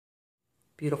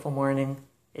Beautiful morning.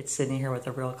 It's Sydney here with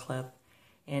a Realclip,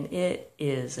 and it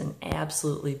is an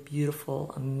absolutely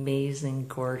beautiful, amazing,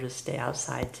 gorgeous day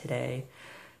outside today.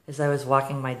 As I was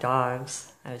walking my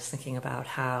dogs, I was thinking about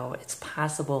how it's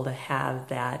possible to have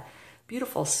that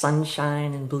beautiful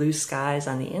sunshine and blue skies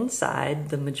on the inside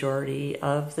the majority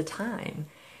of the time.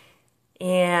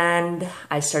 And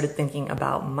I started thinking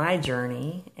about my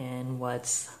journey and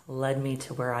what's led me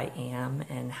to where I am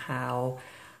and how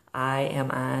I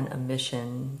am on a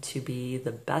mission to be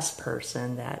the best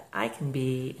person that I can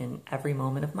be in every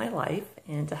moment of my life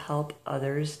and to help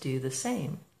others do the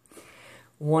same.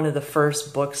 One of the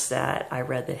first books that I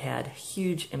read that had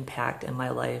huge impact in my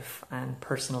life on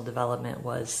personal development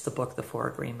was the book, The 4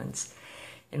 Agreements.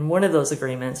 And one of those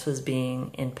agreements was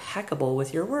being impeccable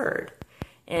with your word.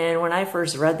 And when I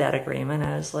first read that agreement,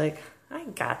 I was like, I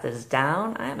got this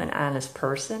down. I'm an honest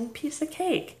person, piece of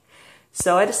cake.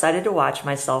 So I decided to watch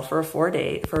myself for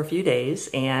a few days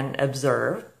and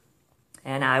observe.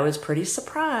 And I was pretty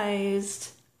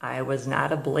surprised. I was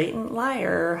not a blatant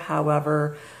liar.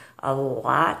 However, a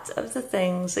lot of the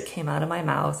things that came out of my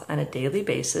mouth on a daily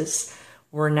basis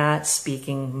were not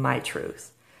speaking my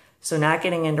truth. So not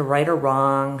getting into right or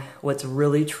wrong, what's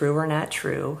really true or not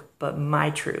true, but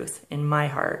my truth in my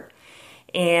heart.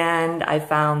 And I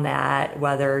found that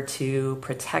whether to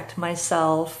protect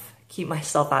myself, keep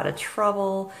myself out of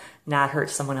trouble, not hurt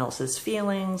someone else's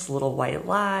feelings, little white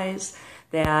lies,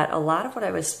 that a lot of what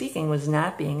I was speaking was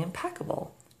not being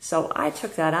impeccable. So I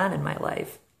took that on in my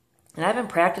life. And I've been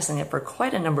practicing it for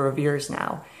quite a number of years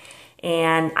now.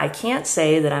 And I can't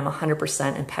say that I'm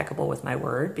 100% impeccable with my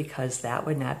word because that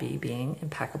would not be being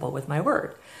impeccable with my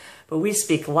word. But we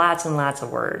speak lots and lots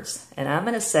of words. And I'm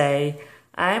going to say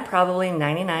I'm probably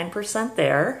 99%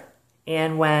 there.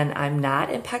 And when I'm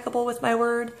not impeccable with my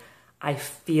word, I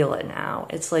feel it now.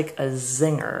 It's like a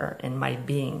zinger in my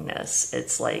beingness.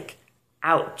 It's like,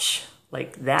 ouch,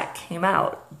 like that came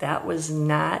out. That was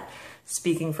not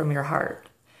speaking from your heart.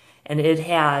 And it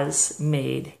has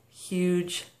made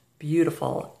huge,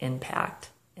 beautiful impact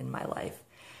in my life.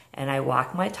 And I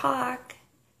walk my talk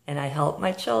and I help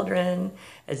my children.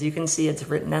 As you can see, it's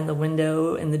written on the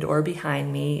window in the door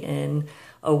behind me in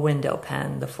a window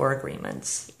pen, the 4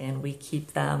 Agreements. And we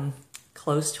keep them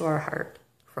close to our heart.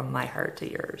 From my heart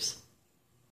to yours.